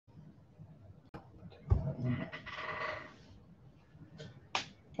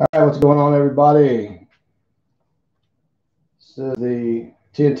going on, everybody? This is the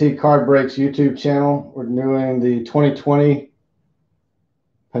TNT Card Breaks YouTube channel. We're doing the 2020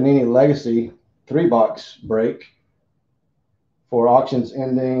 Panini Legacy 3-box break for auctions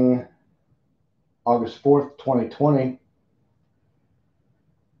ending August 4th, 2020.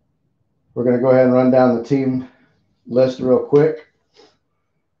 We're going to go ahead and run down the team list real quick.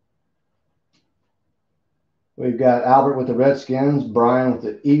 We've got Albert with the Redskins, Brian with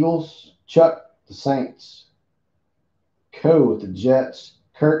the Eagles, Chuck with the Saints, Co with the Jets,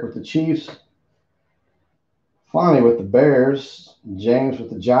 Kurt with the Chiefs, Fonnie with the Bears, James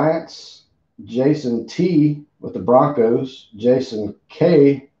with the Giants, Jason T with the Broncos, Jason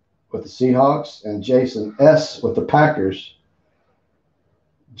K with the Seahawks, and Jason S with the Packers.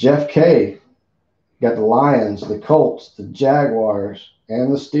 Jeff K got the Lions, the Colts, the Jaguars,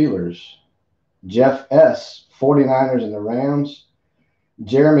 and the Steelers. Jeff S, 49ers and the Rams.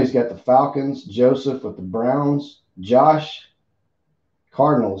 Jeremy's got the Falcons, Joseph with the Browns, Josh,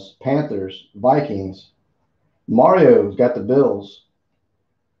 Cardinals, Panthers, Vikings. Mario's got the Bills.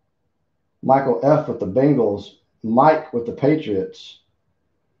 Michael F with the Bengals, Mike with the Patriots.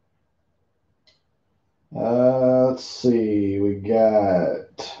 Let's see, we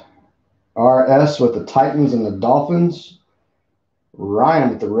got RS with the Titans and the Dolphins, Ryan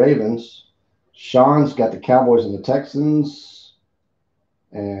with the Ravens, Sean's got the Cowboys and the Texans,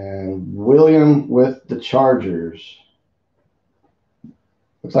 and William with the Chargers.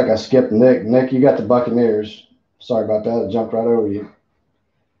 Looks like I skipped Nick. Nick, you got the Buccaneers. Sorry about that. I jumped right over you.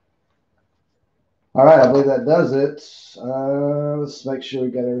 All right, I believe that does it. Let's make sure we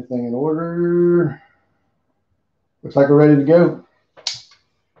got everything in order. Looks like we're ready to go.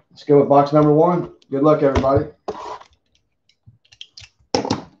 Let's go with box number 1. Good luck, everybody.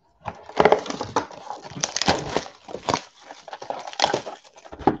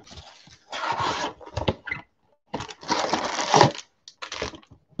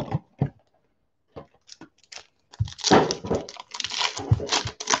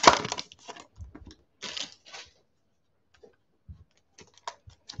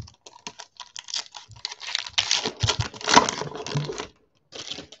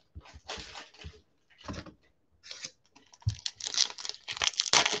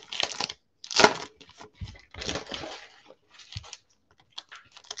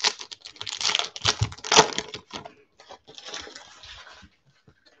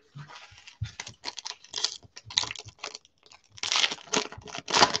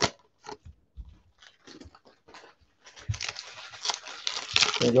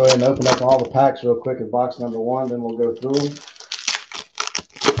 We'll go ahead and open up all the packs real quick in box number 1, then we'll go through them.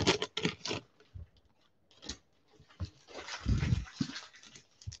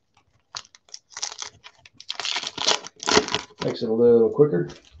 Makes it a little quicker.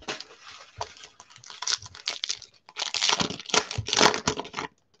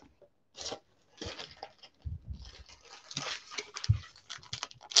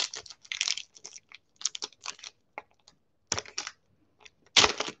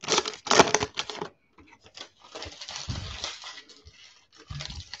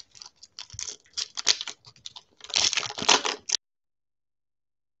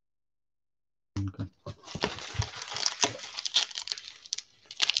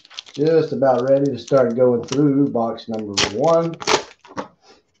 Just about ready to start going through box number 1.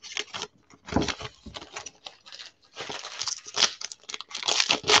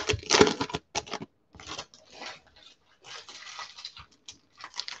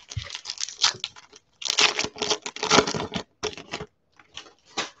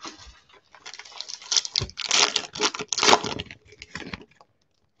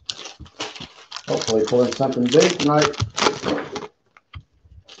 Hopefully pulling something big tonight.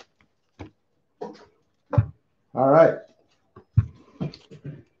 All right.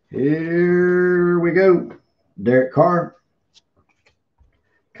 Here we go. Derek Carr,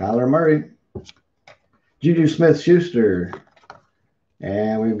 Kyler Murray, Juju Smith-Schuster,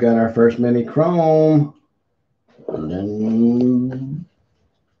 and we've got our first mini chrome. And then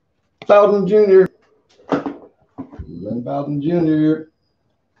Bowden Jr. Lynn Bowden Jr.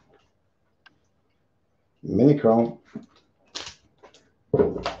 Mini chrome.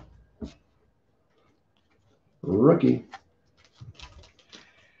 Rookie.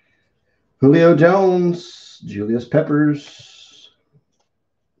 Julio Jones, Julius Peppers.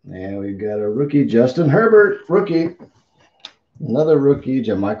 And we've got a rookie, Justin Herbert, rookie. Another rookie,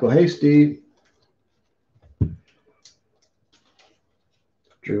 JaMycal Hasty.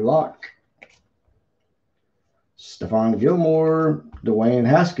 Drew Lock. Stephon Gilmore, Dwayne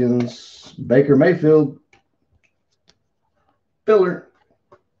Haskins, Baker Mayfield, filler.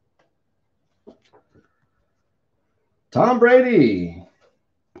 Tom Brady.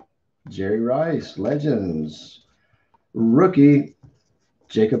 Jerry Rice, Legends. Rookie,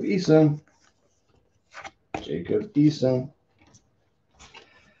 Jacob Eason. Jacob Eason.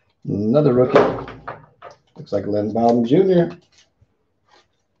 Another rookie. Looks like Lynn Bowden Jr.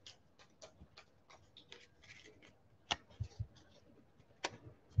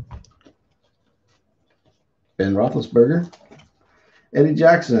 Ben Roethlisberger. Eddie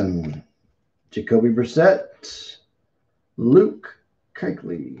Jackson. Jacoby Brissett. Luke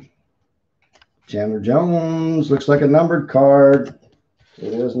Kuechly. Chandler Jones. Looks like a numbered card.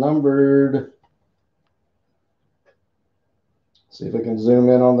 It is numbered. See if we can zoom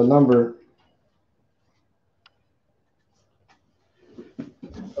in on the number.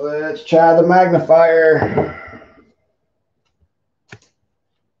 Let's try the magnifier.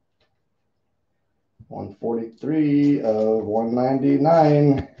 143 of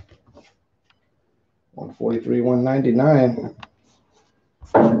 199. 143, 199.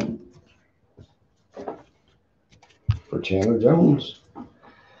 For Chandler Jones.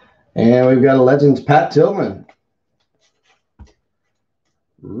 And we've got a Legends Pat Tillman.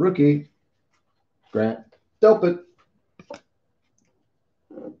 Rookie, Grant Delpit.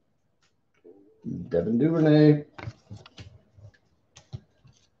 Devin Duvernay.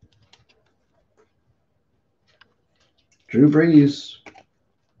 Drew Brees.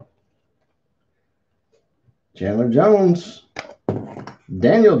 Chandler Jones.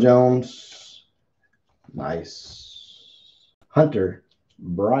 Daniel Jones. Nice. Hunter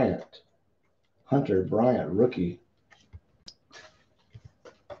Bryant. Hunter Bryant, rookie.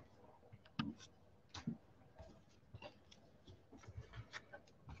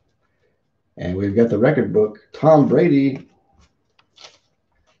 And we've got the record book. Tom Brady.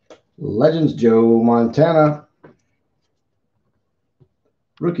 Legends Joe Montana.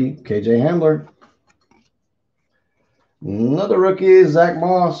 Rookie, KJ Hamler. Another rookie, Zach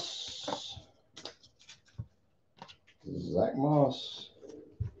Moss. Zach Moss.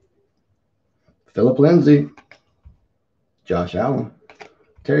 Philip Lindsay. Josh Allen.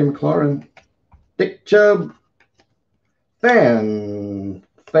 Terry McLaurin. Dick Chubb. Fan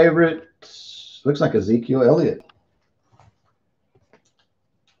favorite. Looks like Ezekiel Elliott.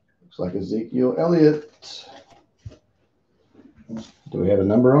 Looks like Ezekiel Elliott. Do we have a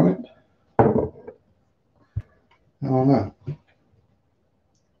number on it? I don't know.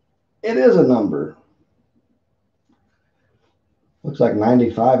 It is a number. Looks like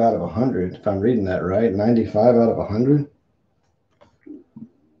 95 out of 100, if I'm reading that right. 95 out of 100.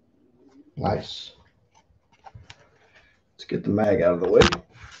 Nice. Let's get the mag out of the way.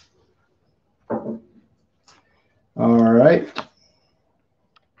 All right.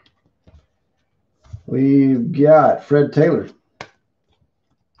 We've got Fred Taylor.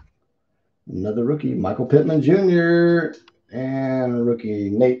 Another rookie, Michael Pittman Jr. And rookie,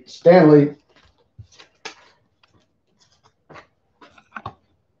 Nate Stanley.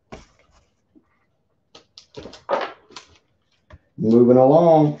 Moving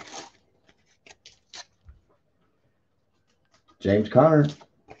along. James Conner.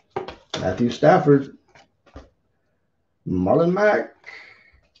 Matthew Stafford. Marlon Mack.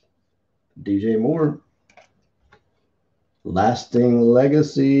 DJ Moore. Lasting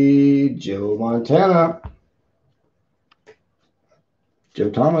Legacy, Joe Montana.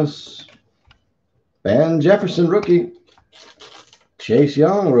 Joe Thomas. Van Jefferson, rookie. Chase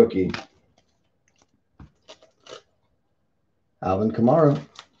Young, rookie. Alvin Kamara.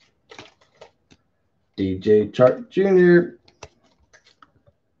 DJ Chark Jr.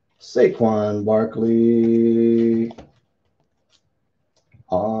 Saquon Barkley.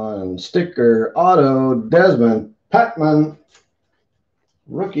 On sticker auto, Desmond Patman,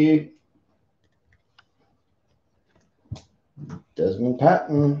 rookie. Desmond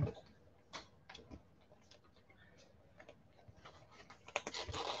Patton.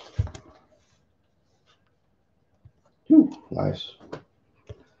 Whew, nice.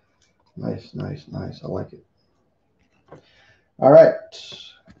 Nice, nice, nice. I like it. All right.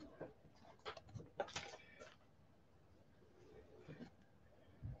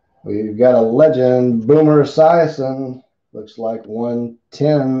 We've got a legend, Boomer Esiason. Looks like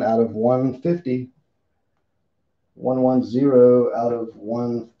 110 out of 150. 110 out of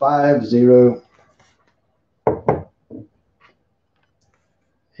 150.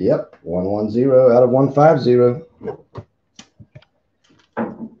 Yep, 110 out of 150.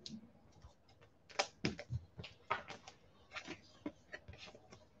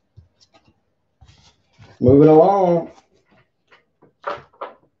 Moving along.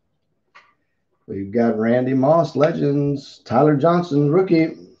 We've got Randy Moss, Legends. Tyler Johnson,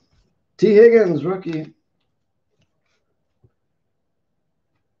 rookie. T. Higgins, rookie.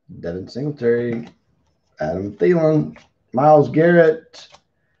 Devin Singletary, Adam Thielen, Myles Garrett,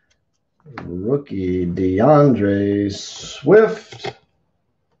 rookie DeAndre Swift,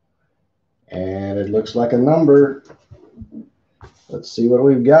 and it looks like a number. Let's see what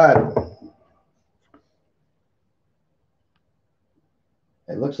we've got.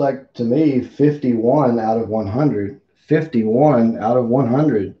 It looks like to me 51 out of 100. 51 out of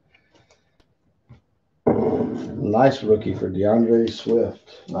 100. Nice rookie for DeAndre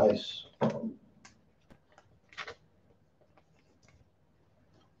Swift. Nice.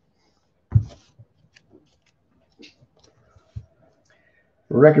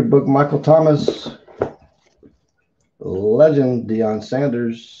 Record book Michael Thomas. Legend Deion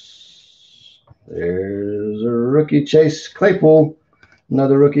Sanders. There's a rookie Chase Claypool.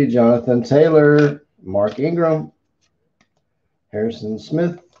 Another rookie Jonathan Taylor. Mark Ingram. Harrison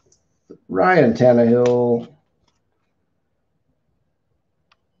Smith. Ryan Tannehill.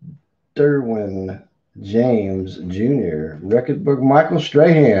 Derwin James Jr. Record book Michael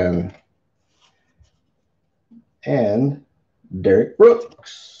Strahan. And Derek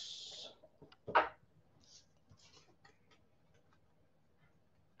Brooks.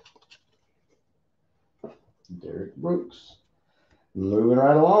 Derek Brooks. Moving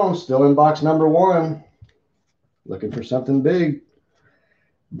right along, still in box number 1. Looking for something big.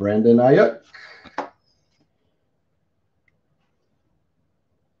 Brandon Ayuk.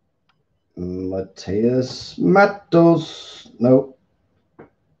 Mateus Matos. Nope.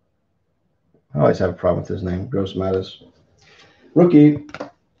 I always have a problem with his name. Gross Matos. Rookie.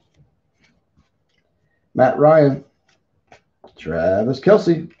 Matt Ryan. Travis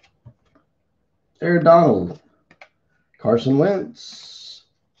Kelce. Aaron Donald. Carson Wentz.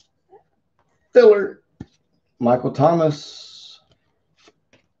 Filler. Michael Thomas.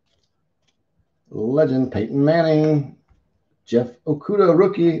 Legend Peyton Manning. Jeff Okudah,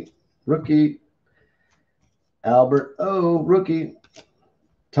 rookie. Rookie. Albert O, rookie.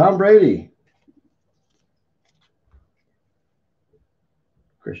 Tom Brady.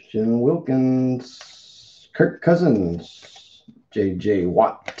 Christian Wilkins. Kirk Cousins. J.J.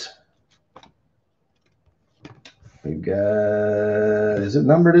 Watt. We got, is it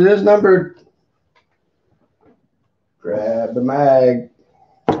numbered? It is numbered. Grab the mag.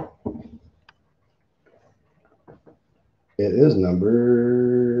 It is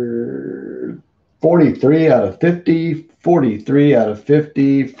number 43 out of 50. 43 out of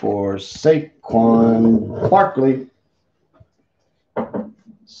 50 for Saquon Barkley.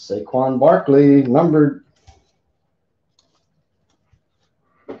 Saquon Barkley, numbered.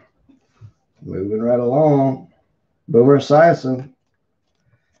 Moving right along. Boomer Esiason.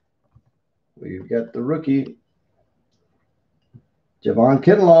 We've got the rookie. Javon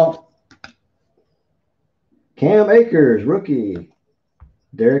Kinlaw. Cam Akers, rookie.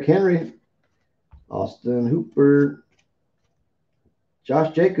 Derrick Henry. Austin Hooper.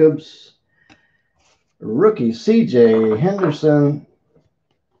 Josh Jacobs. Rookie C.J. Henderson.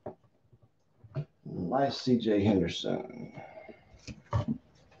 Nice C.J. Henderson.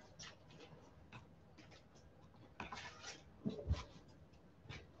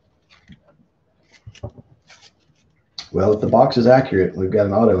 Well, if the box is accurate, we've got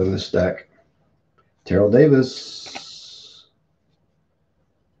an auto in this stack. Terrell Davis.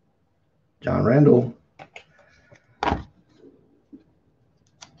 John Randall.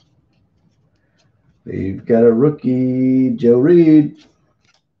 We've got a rookie, Joe Reed.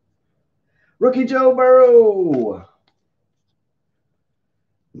 Rookie Joe Burrow.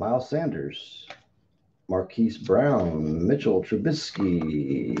 Miles Sanders. Marquise Brown. Mitchell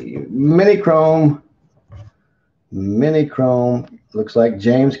Trubisky. Mini Chrome. Mini Chrome. Looks like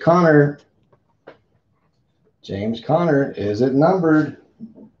James Conner. James Conner. Is it numbered?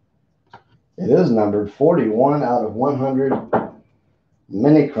 It is numbered. 41 out of 100.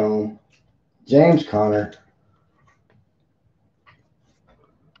 Mini Chrome. James Conner.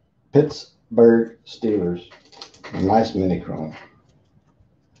 Pittsburgh Steelers. Nice mini chrome.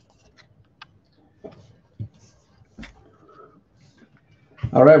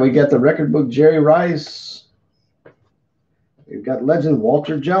 All right, we got the record book Jerry Rice. We've got legend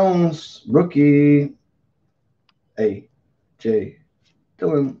Walter Jones, rookie A.J.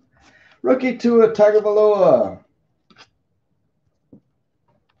 Dillon, rookie Tua Tagovailoa.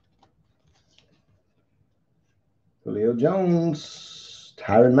 Julio Jones,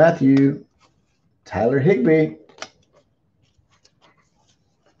 Tyrann Mathieu, Tyler Higbee.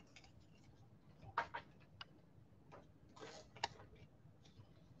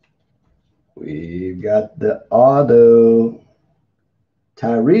 We've got the auto,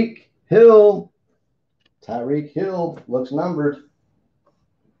 Tyreek Hill. Tyreek Hill looks numbered.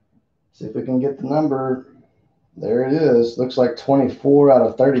 See if we can get the number. There it is. Looks like 24 out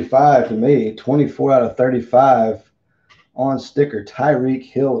of 35 to me. 24 out of 35 on sticker. Tyreek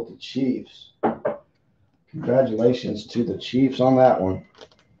Hill with the Chiefs. Congratulations to the Chiefs on that one.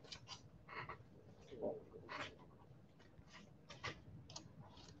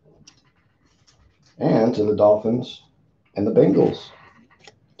 And to the Dolphins and the Bengals.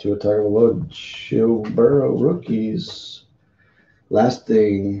 Tua Tagovailoa, Joe Burrow rookies. Last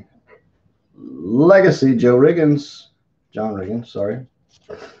thing, Legacy, John Riggins, sorry.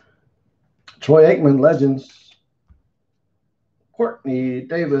 Troy Aikman, Legends. Courtney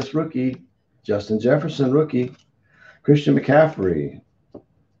Davis, rookie. Justin Jefferson, rookie. Christian McCaffrey.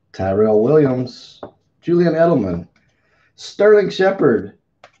 Tyrell Williams. Julian Edelman. Sterling Shepard.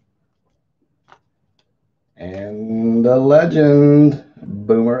 And the legend,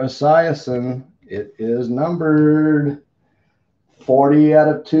 Boomer Esiason. It is numbered 40 out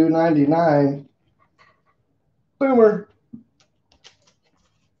of 299. Boomer.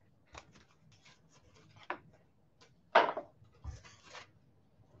 All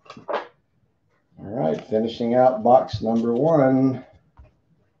right, finishing out box number 1.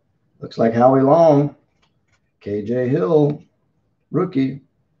 Looks like Howie Long, KJ Hill, rookie.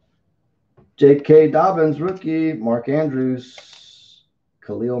 J.K. Dobbins, rookie. Mark Andrews,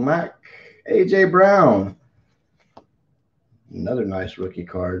 Khalil Mack, A.J. Brown. Another nice rookie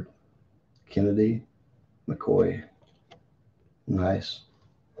card. Kennedy McCoy. Nice.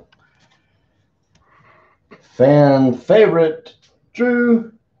 Fan favorite,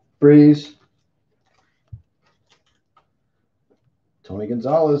 Drew Brees. Tony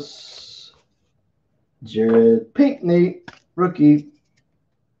Gonzalez. Jared Pinkney, rookie.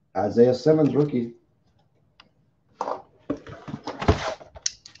 Isaiah Simmons, rookie. All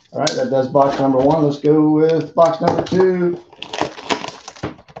right, that does box number 1. Let's go with box number 2.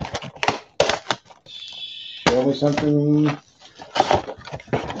 Show me something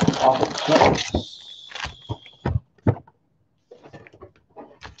off the charts.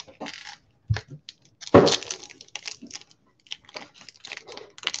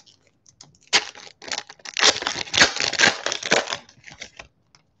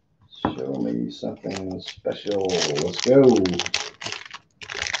 Show me something special. Let's go.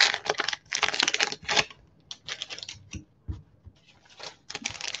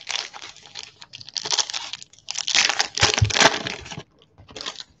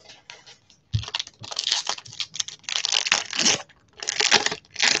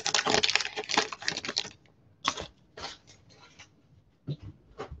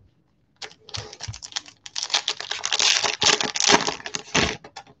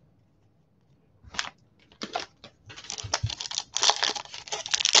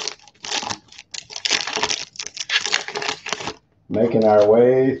 Making our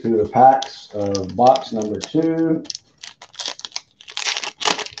way through the packs of box number 2.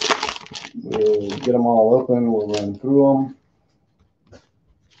 We'll get them all open. We'll run through them.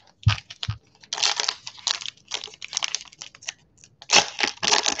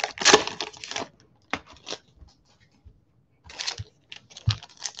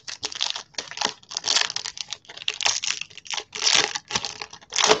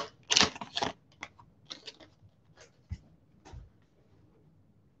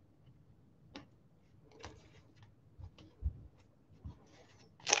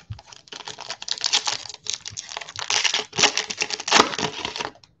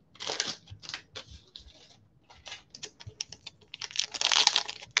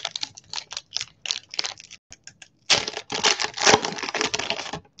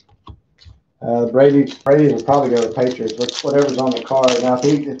 Brady will probably go to Patriots. Whatever's on the card. Now,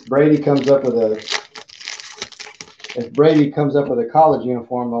 if Brady comes up with a college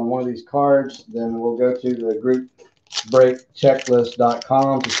uniform on one of these cards, then we'll go to the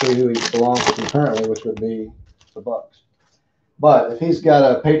groupbreakchecklist.com to see who he belongs to currently, which would be the Bucks. But if he's got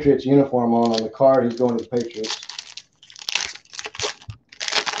a Patriots uniform on the card, he's going to the Patriots.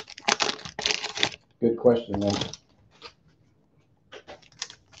 Good question, man.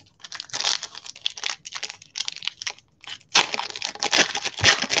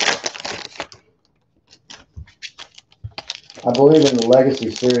 I believe in the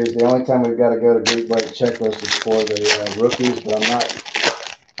Legacy series, the only time we've got to go to Group Break Checklist is for the rookies, but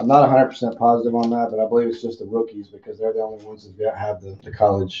I'm not 100% positive on that, but I believe it's just the rookies because they're the only ones that have the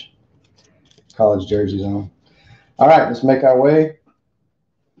college jerseys on. All right, let's make our way.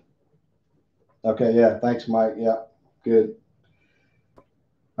 Okay, yeah, thanks, Mike. Yeah, good.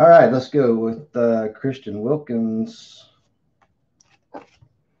 All right, let's go with Christian Wilkins,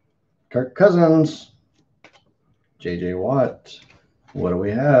 Kirk Cousins, J.J. Watt. What do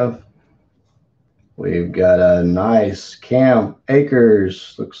we have? We've got a nice Cam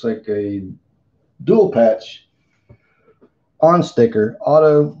Akers. Looks like a dual patch on sticker.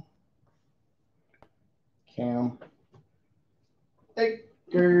 Auto Cam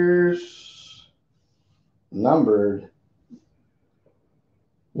Akers. Numbered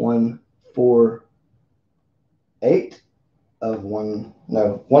 148 of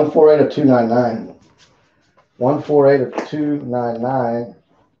 148 of 299. 148 of 299.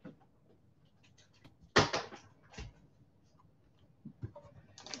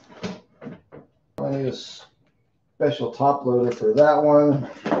 I need a special top loader for that one.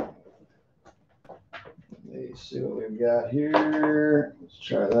 Let's see what we've got here. Let's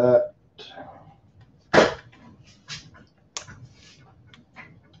try that.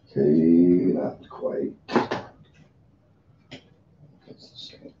 Okay, not quite. That's the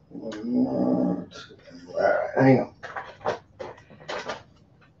same one. All right, hang on.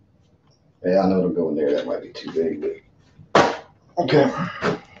 Yeah, I know it'll go in there. That might be too big, but okay.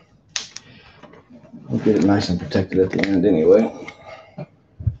 We'll get it nice and protected at the end anyway.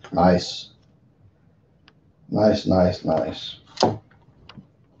 Nice. Nice, nice, nice.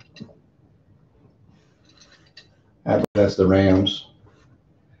 That's the Rams.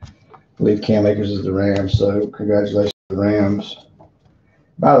 I believe Cam Akers is the Rams, so congratulations to the Rams.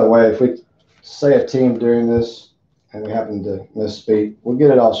 By the way, if we say a team during this and we happen to misspeak, we'll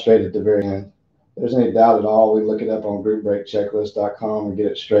get it all straight at the very end. If there's any doubt at all, we look it up on groupbreakchecklist.com and get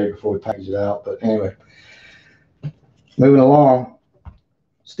it straight before we package it out. But anyway, moving along.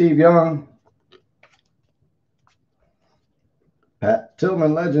 Steve Young. Pat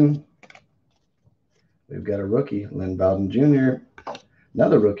Tillman, legend. We've got a rookie, Lynn Bowden Jr.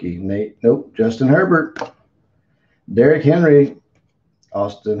 Another rookie, Justin Herbert. Derrick Henry.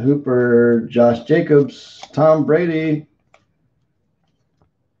 Austin Hooper, Josh Jacobs, Tom Brady.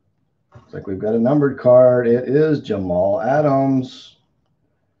 Looks like we've got a numbered card. It is Jamal Adams.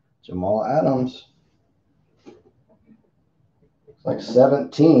 Jamal Adams. It's like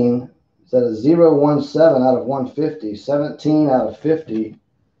 17. Is that a 017 out of 150? 17 out of 50.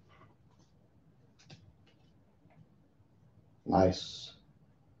 Nice.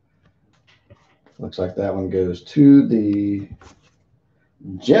 Looks like that one goes to the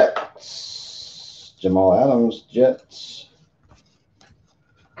Jets. Jamal Adams, Jets.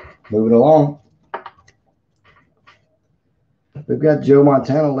 Moving along. We've got Joe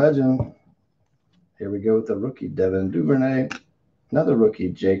Montana, legend. Here we go with the rookie, Devin Duvernay. Another rookie,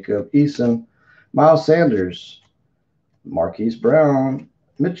 Jacob Eason. Miles Sanders. Marquise Brown.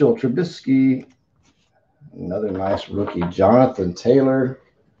 Mitchell Trubisky. Another nice rookie, Jonathan Taylor.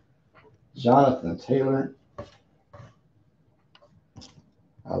 Jonathan Taylor.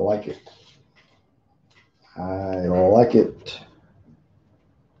 I like it. I like it.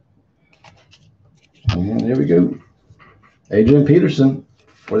 And here we go. Adrian Peterson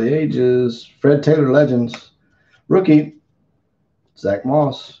for the ages. Fred Taylor Legends. Rookie, Zach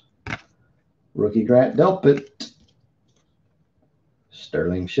Moss. Rookie, Grant Delpit.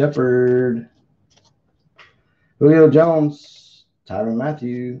 Sterling Shepard. Julio Jones. Tyrann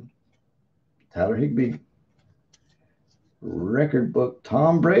Mathieu. Tyler Higbee. Record book,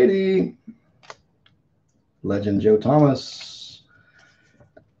 Tom Brady. Legend, Joe Thomas.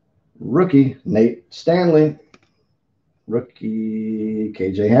 Rookie, Nate Stanley. Rookie,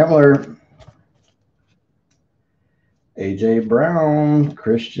 KJ Hamler. AJ Brown.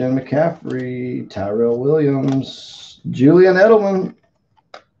 Christian McCaffrey. Tyrell Williams. Julian Edelman.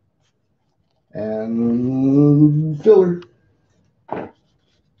 And filler.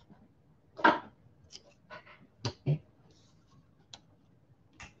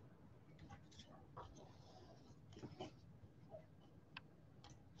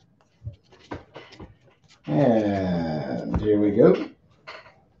 And here we go.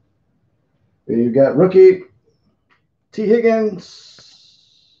 We've got rookie T.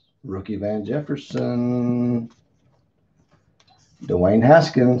 Higgins, rookie Van Jefferson, Dwayne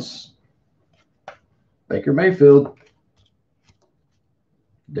Haskins, Baker Mayfield,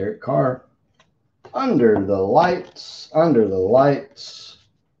 Derek Carr. Under the lights,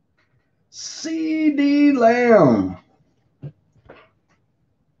 CeeDee Lamb.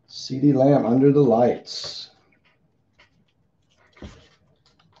 CeeDee Lamb under the lights.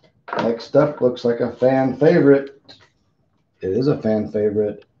 Next up looks like a fan favorite. It is a fan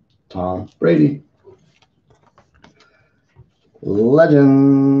favorite. Tom Brady.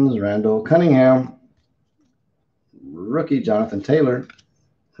 Legends, Randall Cunningham. Rookie, Jonathan Taylor.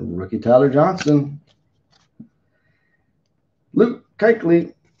 Rookie, Tyler Johnson. Luke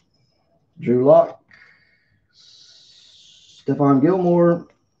Kuechly. Drew Lock. Stephon Gilmore.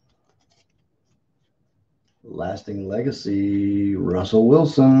 Lasting legacy, Russell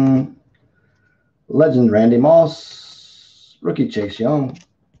Wilson. Legend, Randy Moss. Rookie, Chase Young.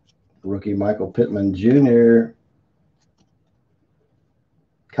 Rookie, Michael Pittman Jr.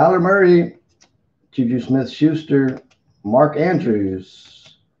 Kyler Murray. Juju Smith-Schuster. Mark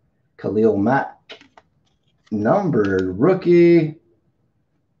Andrews. Khalil Mack. Numbered rookie,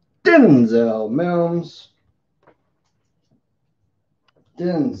 Denzel Mims.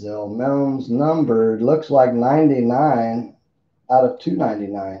 Denzel Mims, numbered, looks like 99 out of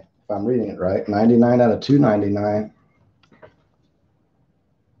 299, if I'm reading it right. 99 out of 299.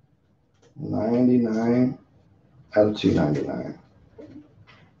 99 out of 299.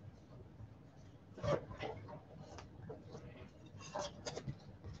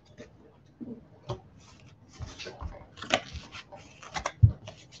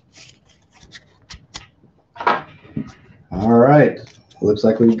 All right. Looks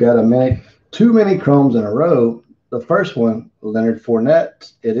like we've got too many chromes in a row. The first one, Leonard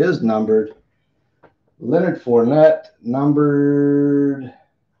Fournette. It is numbered. Leonard Fournette, numbered.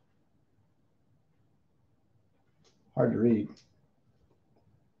 Hard to read.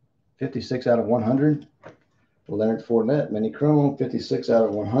 56 out of 100. Leonard Fournette, mini chrome, 56 out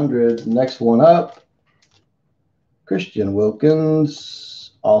of 100. Next one up, Christian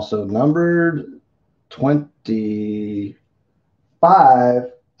Wilkins, also numbered, 25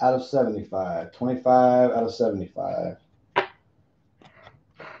 out of 75. 25 out of 75. I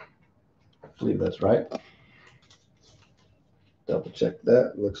believe that's right. Double check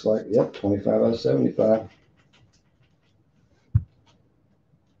that. Looks like, yep, 25 out of 75.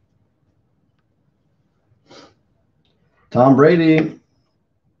 Tom Brady,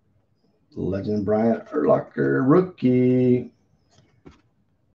 Legend Brian Urlacher, rookie.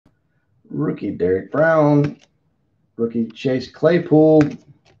 Rookie Derek Brown. Rookie Chase Claypool.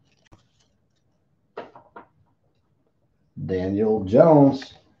 Daniel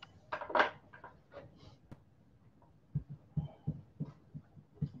Jones.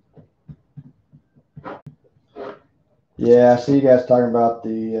 Yeah, I see you guys talking about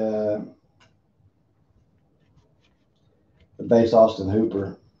the base Austin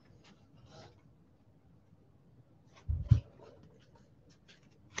Hooper.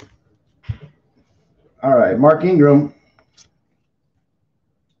 All right, Mark Ingram.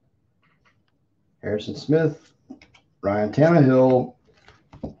 Harrison Smith. Ryan Tannehill.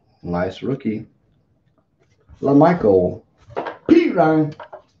 Nice rookie. LaMichael. Pete Ryan.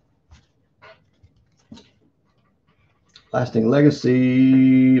 Lasting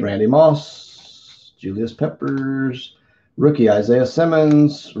legacy. Randy Moss. Julius Peppers. Rookie Isaiah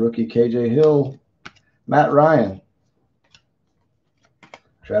Simmons. Rookie KJ Hill. Matt Ryan.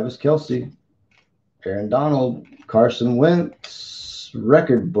 Travis Kelce. Aaron Donald. Carson Wentz.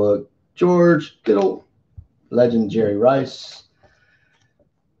 Record book. George Kittle. Legend Jerry Rice.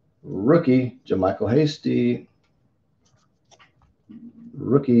 Rookie JaMycal Hasty.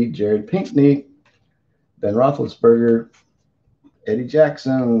 Rookie Jared Pinkney. Ben Roethlisberger. Eddie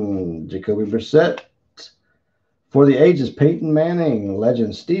Jackson. Jacoby Brissett. For the ages, Peyton Manning.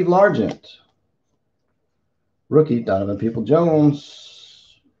 Legend Steve Largent. Rookie Donovan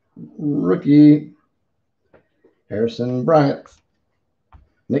Peoples-Jones. Rookie Harrison Bryant.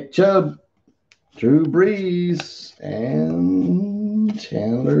 Nick Chubb. Drew Brees. And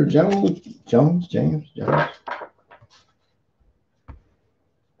Chandler James Jones.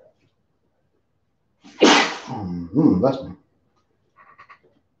 Bless me.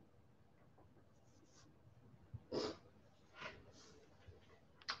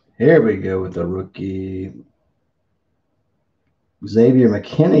 Here we go with the rookie. Xavier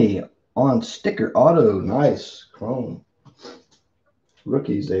McKinney on sticker auto. Nice. Chrome.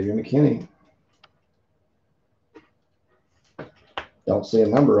 Rookie Xavier McKinney. Don't see a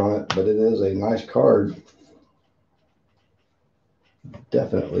number on it, but it is a nice card.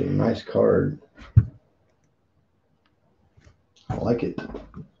 Definitely a nice card. I like it.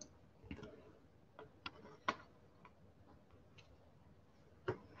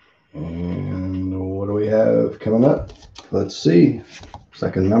 And what do we have coming up? Let's see.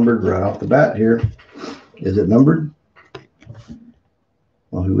 Second numbered right off the bat here. Is it numbered?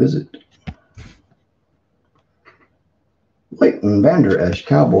 Well, who is it? Leighton Vander Esch,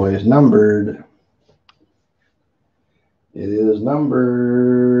 Cowboys, numbered. It is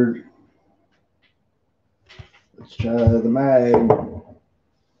numbered. Let's try the mag.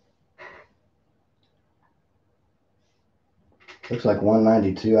 Looks like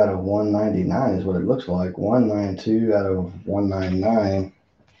 192 out of 199 is what it looks like. 192 out of 199.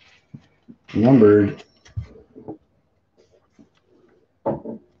 Numbered.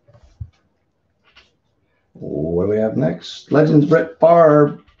 What do we have next? Legends Brett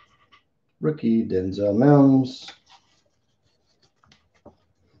Favre. Rookie Denzel Mims.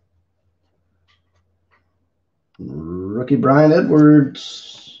 Rookie Brian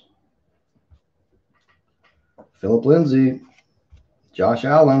Edwards. Philip Lindsay. Josh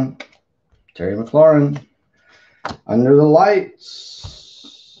Allen. Terry McLaurin. Under the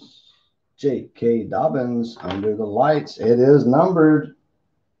lights. J.K. Dobbins. Under the lights. It is numbered.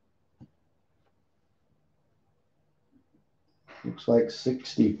 Looks like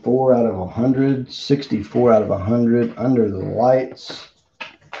 64 out of 100. 64 out of 100. Under the lights.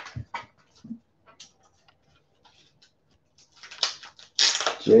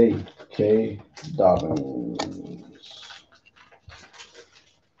 J.K. Dobbins.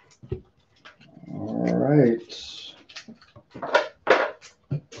 All right.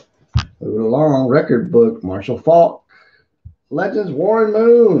 Moving along. Record book. Marshall Faulk. Legends Warren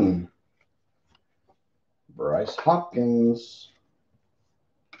Moon. Bryce Hopkins.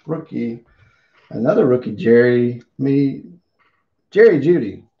 Rookie. Another rookie, Jerry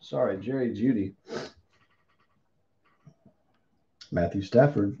Jeudy. Sorry, Jerry Jeudy. Matthew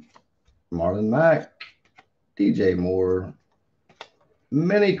Stafford. Marlon Mack. DJ Moore.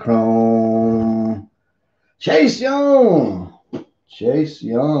 Mini Chrome. Chase Young.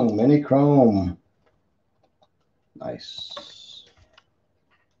 Mini Chrome. Nice.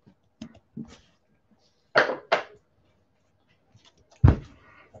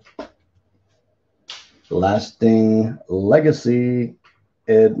 Lasting Legacy.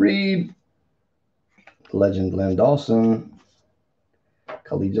 Ed Reed. Legend Glenn Dawson.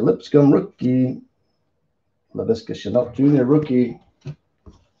 Khalija Lipscomb, rookie. Laviska Shenault Jr., rookie.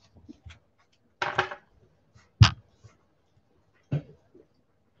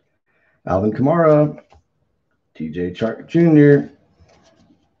 Alvin Kamara. TJ Chark Jr.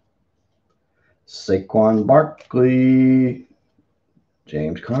 Saquon Barkley.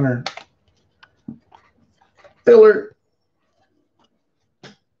 James Conner. Filler.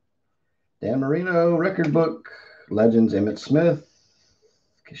 Dan Marino, record book. Legends Emmitt Smith.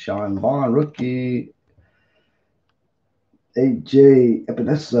 Keyshawn Vaughn, rookie. AJ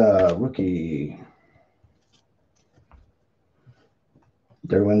Epinesa, rookie.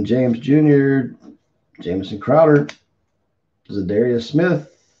 Derwin James Jr., Jamison Crowder, Zadarius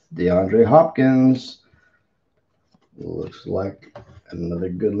Smith, DeAndre Hopkins. Looks like another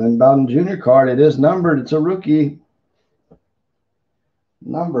good Lynn Bowden Jr. card. It is numbered. It's a rookie.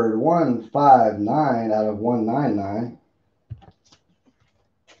 Numbered 159 out of 199.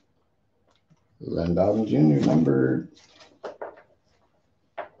 Lynn Bowden Jr. numbered.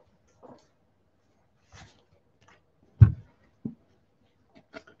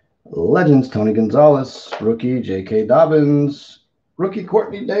 Legends Tony Gonzalez, rookie J.K. Dobbins, rookie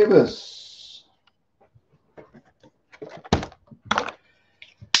Courtney Davis.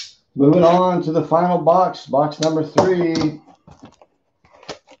 Moving on to the final box, box number 3.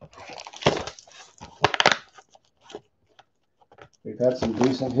 We've had some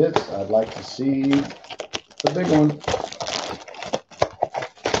decent hits. I'd like to see the big one.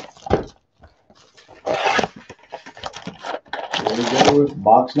 Here we go with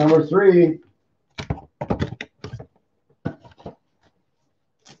box number 3.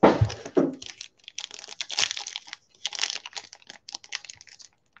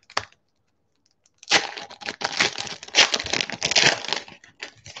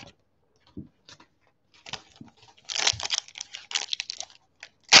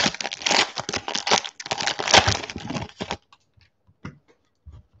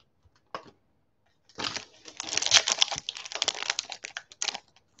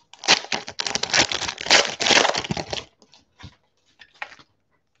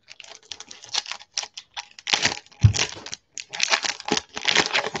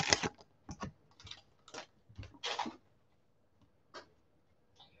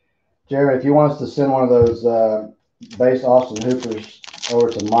 Jared, if you want us to send one of those base Austin Hoopers over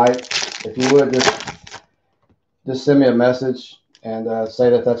to Mike, if you would just send me a message and say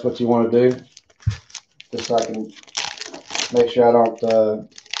that that's what you want to do, just so I can make sure I don't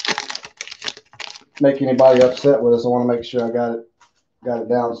make anybody upset with us. I want to make sure I got it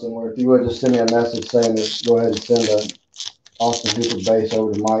down somewhere. If you would just send me a message saying that, go ahead and send the Austin Hooper base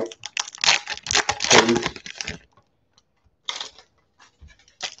over to Mike, please.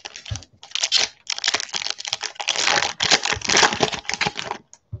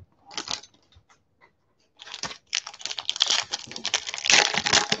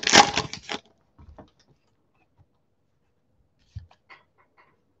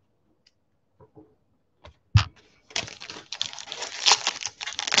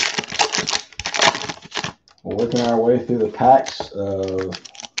 Working our way through the packs of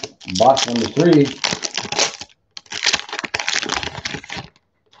box number 3.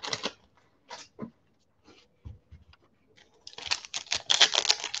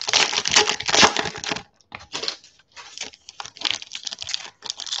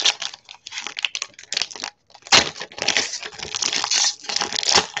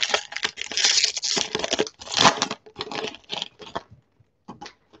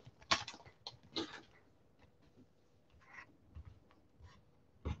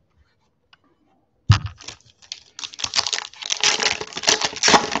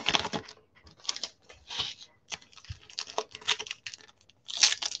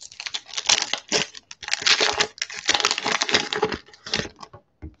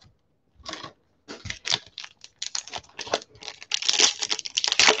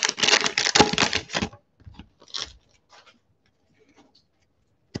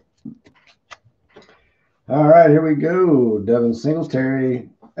 All right, here we go. Devin Singletary,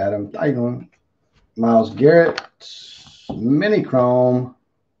 Adam Thielen, Myles Garrett, Mini Chrome,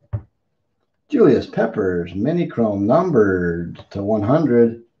 Julius Peppers, Mini Chrome numbered to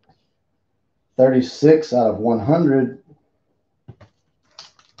 100, 36 out of 100.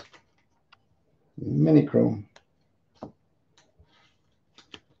 Mini Chrome.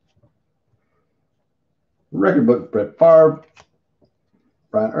 Record book, Brett Favre,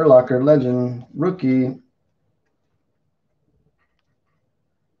 Brian Urlacher, Legend, Rookie,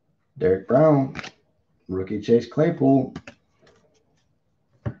 Derek Brown, Rookie Chase Claypool,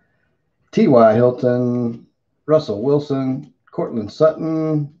 T.Y. Hilton, Russell Wilson, Cortland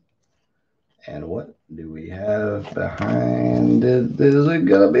Sutton, and what do we have behind it? Is it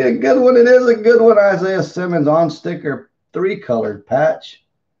going to be a good one? It is a good one. Isaiah Simmons on sticker, 3-colored patch.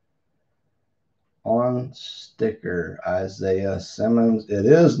 On sticker, Isaiah Simmons. It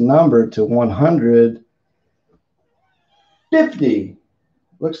is numbered to 150.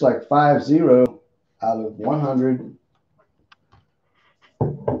 Looks like 50 out of 100.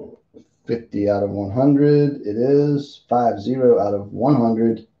 50 out of 100. It is 50 out of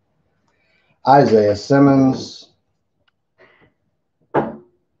 100. Isaiah Simmons. Oh,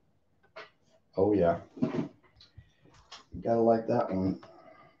 yeah. You gotta like that one.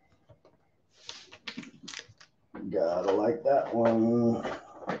 Gotta like that one.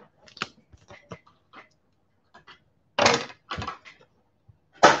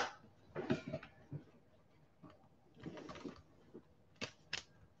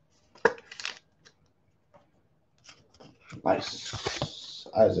 Nice.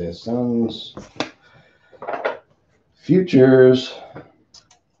 Isaiah Simmons. Futures.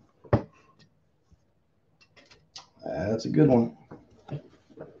 That's a good one.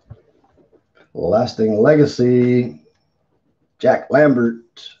 Lasting Legacy. Jack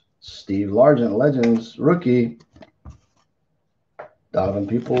Lambert. Steve Largent, Legends. Rookie. Donovan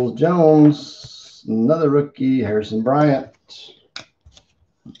Peoples-Jones. Another rookie. Harrison Bryant.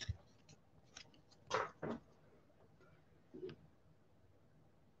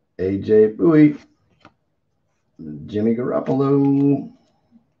 AJ Bowie, Jimmy Garoppolo,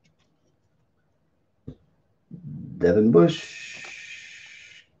 Devin Bush,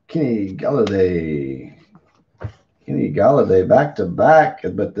 Kenny Galladay. Kenny Galladay back-to-back,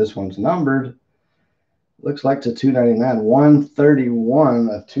 but this one's numbered. Looks like to 299. 131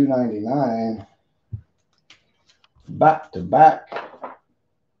 of 299. Back-to-back.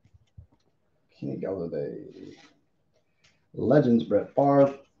 Kenny Galladay. Legends, Brett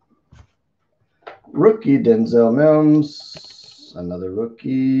Favre. Rookie, Denzel Mims. Another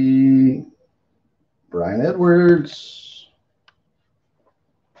rookie, Brian Edwards.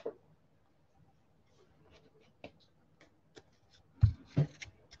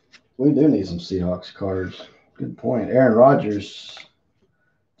 We do need some Seahawks cards. Good point. Aaron Rodgers.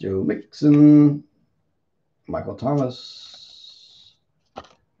 Joe Mixon. Michael Thomas.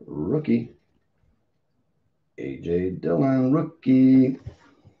 Rookie. A.J. Dillon. Rookie.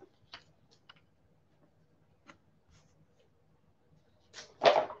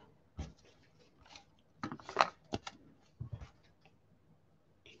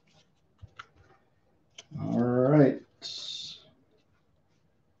 All right.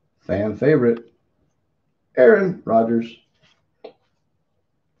 Fan favorite, Aaron Rodgers.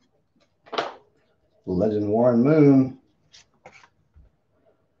 Legend Warren Moon.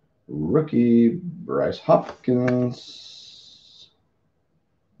 Rookie Bryce Hopkins.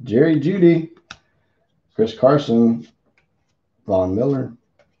 Jerry Jeudy. Chris Carson. Von Miller.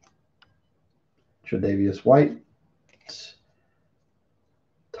 Tre'Davious White.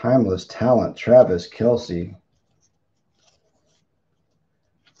 Timeless Talent, Travis Kelce.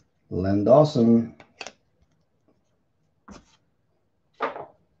 Len Dawson.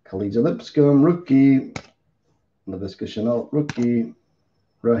 Collegiate Lipscomb, rookie. Laviska Shenault, rookie.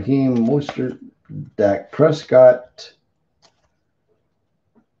 Raheem Mostert, Dak Prescott.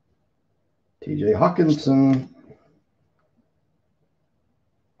 TJ Hawkinson.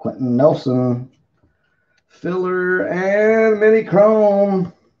 Quentin Nelson. Filler and mini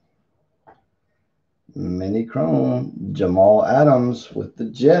chrome. Mini chrome. Jamal Adams with the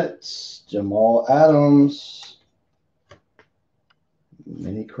Jets. Jamal Adams.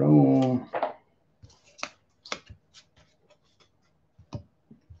 Mini chrome.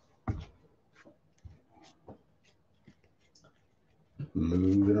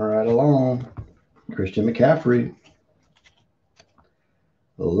 Moving right along. Christian McCaffrey.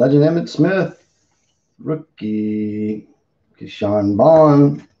 Legend Emmitt Smith. Rookie. Keyshawn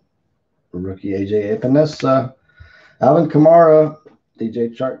Bond. Rookie AJ Epinesa. Alvin Kamara.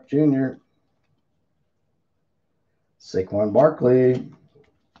 DJ Chark Jr. Saquon Barkley.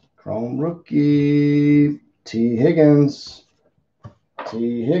 Chrome rookie. T. Higgins.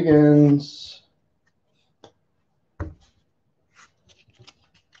 T. Higgins.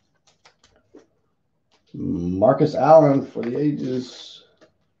 Marcus Allen for the ages.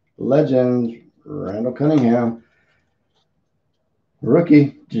 Legend. Randall Cunningham.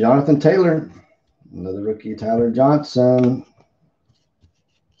 Rookie. Jonathan Taylor. Another rookie. Tyler Johnson.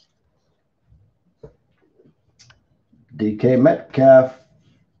 DK Metcalf.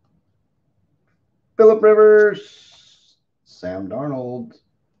 Phillip Rivers. Sam Darnold.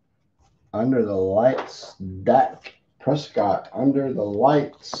 Under the lights. Dak Prescott. Under the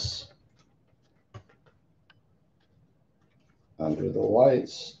lights. Under the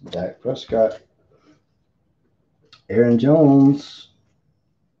lights. Dak Prescott. Aaron Jones.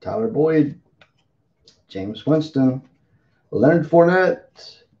 Tyler Boyd. James Winston. Leonard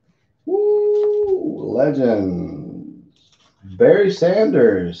Fournette. Woo! Legend. Barry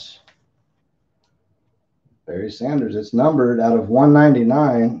Sanders. Barry Sanders. It's numbered out of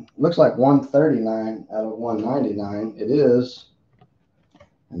 199. Looks like 139 out of 199. It is.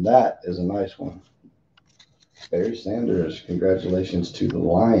 And that is a nice one. Barry Sanders. Congratulations to the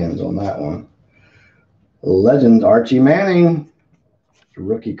Lions on that one. Legend Archie Manning.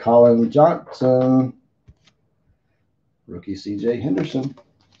 Rookie Colin Johnson. Rookie CJ Henderson.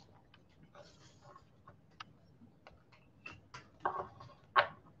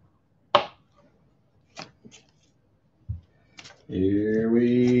 Here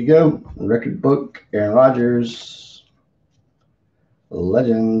we go. Record book, Aaron Rodgers.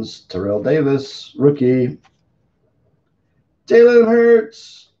 Legends, Terrell Davis, rookie. Jalen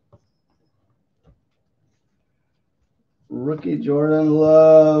Hurts. Rookie Jordan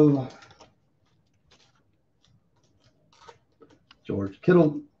Love. George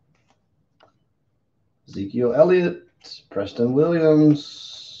Kittle. Ezekiel Elliott. Preston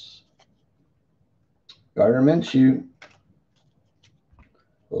Williams. Gardner Minshew.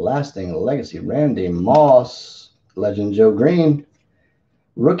 Lasting Legacy, Randy Moss. Legend Joe Green.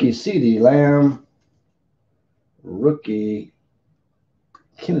 Rookie CeeDee Lamb. Rookie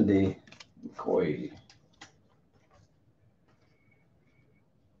Kennedy McCoy.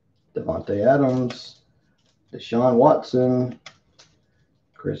 Devontae Adams. Deshaun Watson.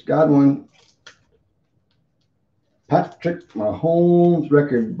 Chris Godwin. Patrick Mahomes.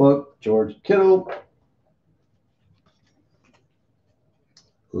 Record book, George Kittle.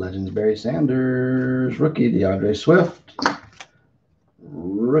 Legends Barry Sanders. Rookie DeAndre Swift.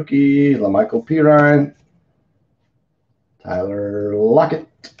 Rookie LaMichael Pirine. Tyler Lockett.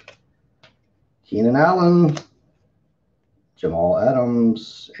 Keenan Allen. Jamal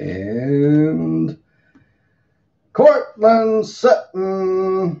Adams. And Cortland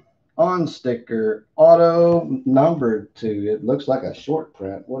Sutton on sticker. Auto numbered to. It looks like a short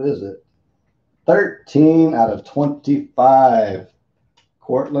print. What is it? 13 out of 25.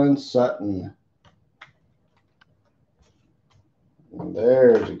 Cortland Sutton. And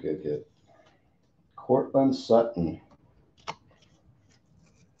there's a good hit. Cortland Sutton.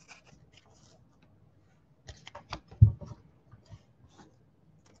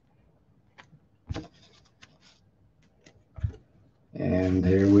 And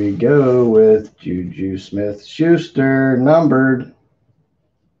here we go with Juju Smith-Schuster, numbered.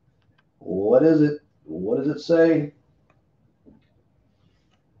 What is it? What does it say?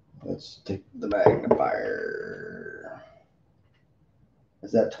 Let's take the magnifier.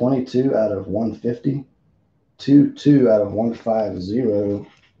 Is that 22 out of 150? 22 out of 150.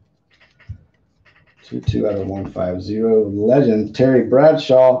 22 out of 150. Legend Terry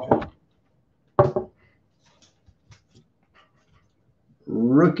Bradshaw.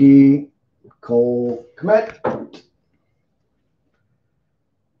 Rookie Cole Kmet.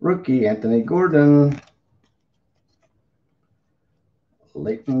 Rookie, Anthony Gordon.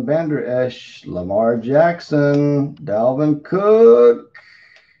 Leighton Vander Esch, Lamar Jackson, Dalvin Cook,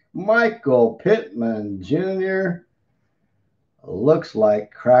 Michael Pittman Jr. Looks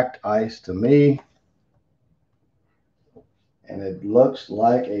like cracked ice to me. And it looks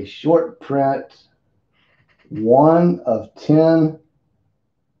like a short print, 1 of 10.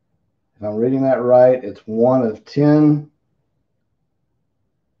 If I'm reading that right, it's 1 of 10.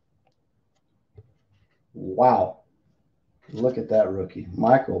 Wow. Look at that rookie.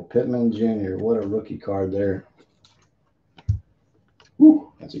 Michael Pittman Jr. What a rookie card there.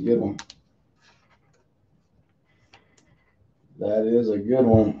 Whew, that's a good one. That is a good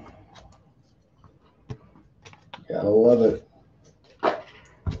one. Gotta love it.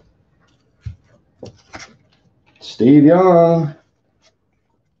 Steve Young.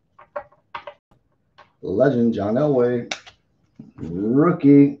 Legend John Elway.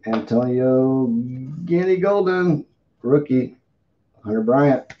 Rookie Antonio Guinea Golden. Rookie Hunter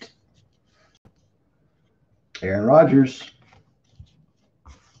Bryant. Aaron Rodgers.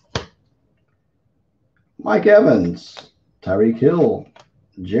 Mike Evans. Tyreek Hill.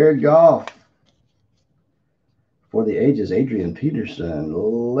 Jared Goff. For the ages, Adrian Peterson.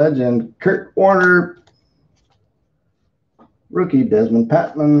 Legend Kurt Warner. Rookie Desmond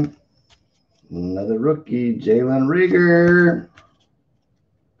Patman. Another rookie, Jalen Reagor.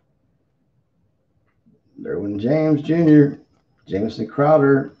 Derwin James Jr. Jamison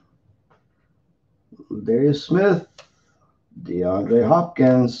Crowder. Darius Smith. DeAndre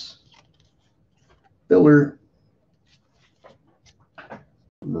Hopkins. Filler.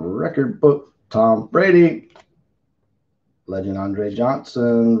 Record book, Tom Brady. Legend Andre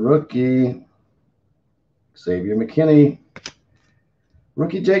Johnson. Rookie. Xavier McKinney.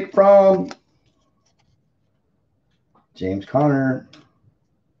 Rookie Jake Fromm. James Conner.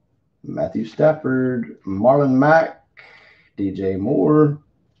 Matthew Stafford. Marlon Mack. DJ Moore.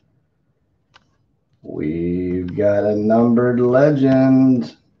 We've got a numbered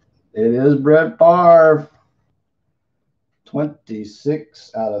legend. It is Brett Favre.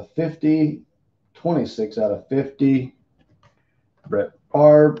 26 out of 50. 26 out of 50. Brett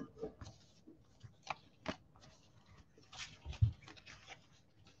Favre.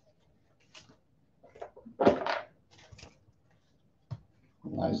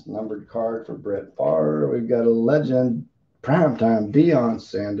 Nice numbered card for Brett Favre. We've got a legend, primetime Deion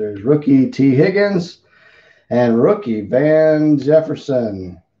Sanders, rookie T. Higgins, and rookie Van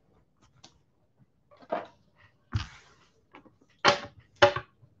Jefferson.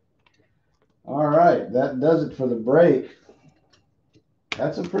 All right, that does it for the break.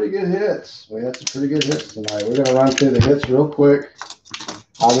 Had some pretty good hits. We had some pretty good hits tonight. We're going to run through the hits real quick.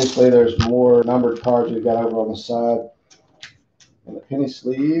 Obviously, there's more numbered cards we've got over on the side in the penny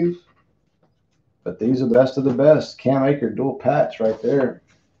sleeve. But these are the best of the best. Cam Akers dual patch right there.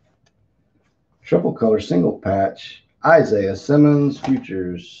 Triple color single patch. Isaiah Simmons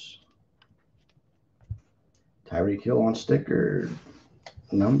futures. Tyreek Hill on sticker.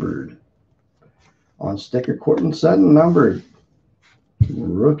 Numbered. On sticker, Courtland Sutton numbered.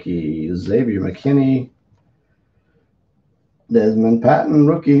 Rookie Xavier McKinney. Desmond Patton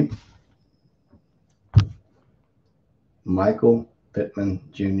rookie. Michael Pittman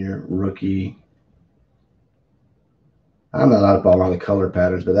Jr. rookie. I'm not up on all the color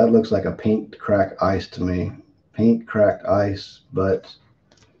patterns, but that looks like a pink cracked ice to me. Pink cracked ice, but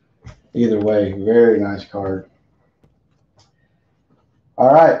either way, very nice card.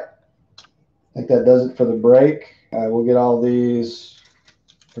 All right. I think that does it for the break. We'll get all these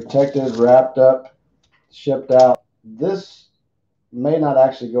protected, wrapped up, shipped out. This may not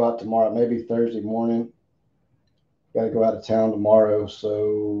actually go out tomorrow. It may be Thursday morning. Got to go out of town tomorrow,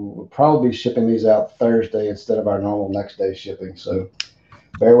 so we'll probably be shipping these out Thursday instead of our normal next day shipping. So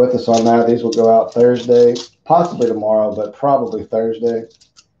bear with us on that. These will go out Thursday, possibly tomorrow, but probably Thursday.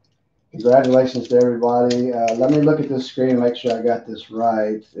 Congratulations to everybody. Let me look at this screen and make sure I got this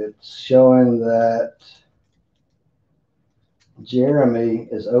right. It's showing that Jeremy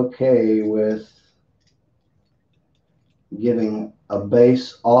is okay with giving a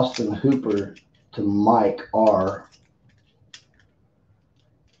base Austin Hooper to Mike R.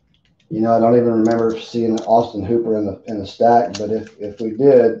 You know, I don't even remember seeing Austin Hooper in the stack, but if we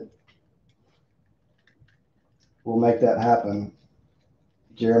did, we'll make that happen.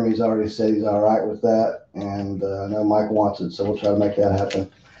 Jeremy's already said he's all right with that, and I know Mike wants it, so we'll try to make that happen.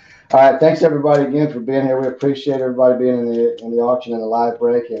 All right, thanks everybody again for being here. We appreciate everybody being in the auction and the live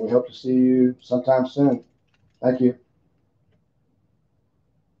break, and we hope to see you sometime soon. Thank you.